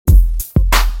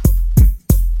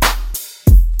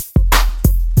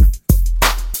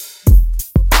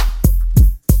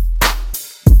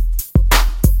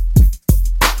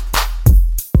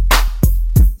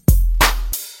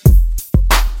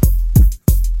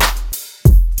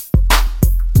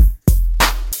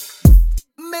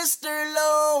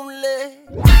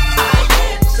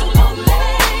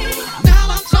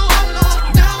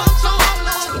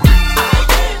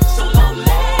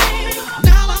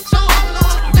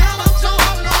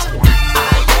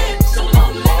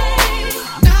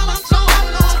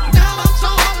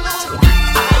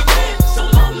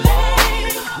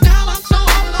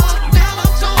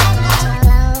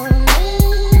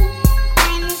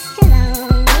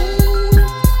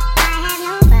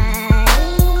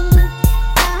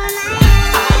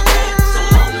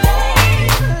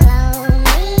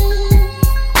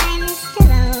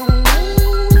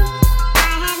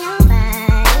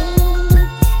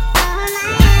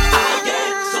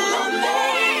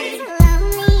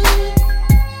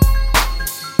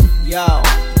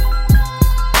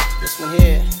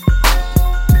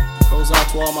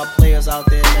my players out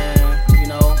there, man. You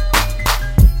know,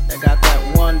 that got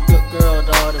that one good girl,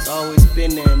 dog, that's always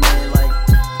been there, man. Like,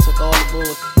 took all the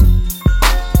bullshit.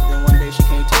 Then one day she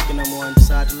can't take it no more and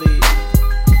decided to leave.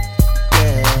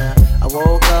 Yeah, I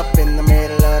woke up in the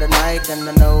middle of the night and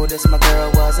I noticed my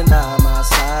girl wasn't by my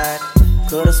side.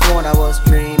 Could've sworn I was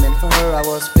dreaming, for her I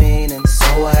was fiending,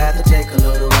 so I had to take a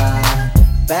little ride.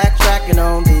 Backtracking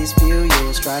on these few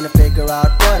years, trying to figure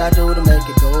out what I do to make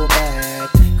it go bad.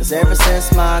 Cause ever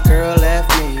since my girl left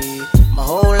me, my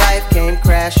whole life came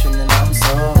crashing and I'm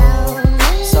so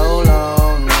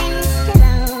lonely,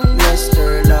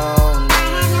 Mr. Lonely.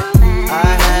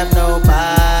 I have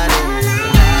nobody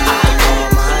on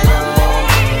my own,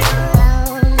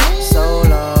 so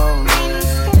lonely,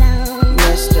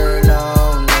 Mr.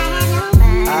 Lonely.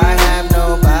 I have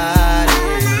nobody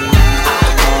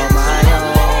on my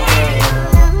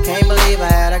own. Can't believe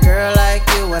I had a girl like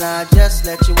you and I just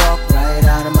let you walk right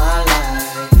out of my life.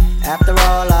 After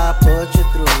all I put you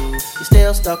through, you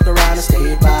still stuck around and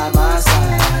stayed by my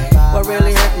side. What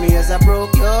really hurt me is I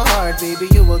broke your heart, baby.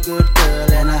 You were a good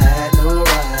girl and I had no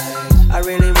right. I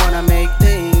really wanna make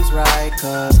things right,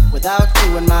 cause without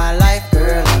you in my life,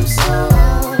 girl, I'm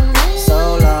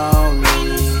so lonely,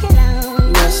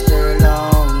 Mr.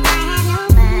 Lonely.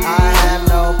 I have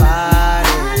nobody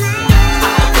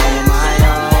on my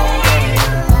own,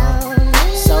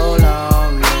 girl. So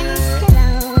lonely,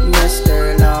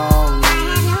 Mr. Lonely.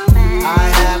 I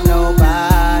have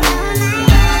nobody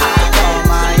on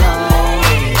my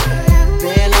own.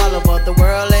 Been all over the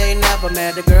world, ain't never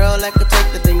met a girl that could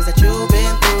take the things that you've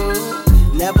been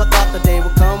through. Never thought the day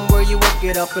would come where you would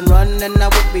get up and run and I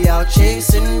would be out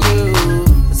chasing you.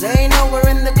 Cause ain't nowhere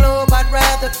in the globe I'd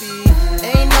rather be,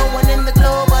 ain't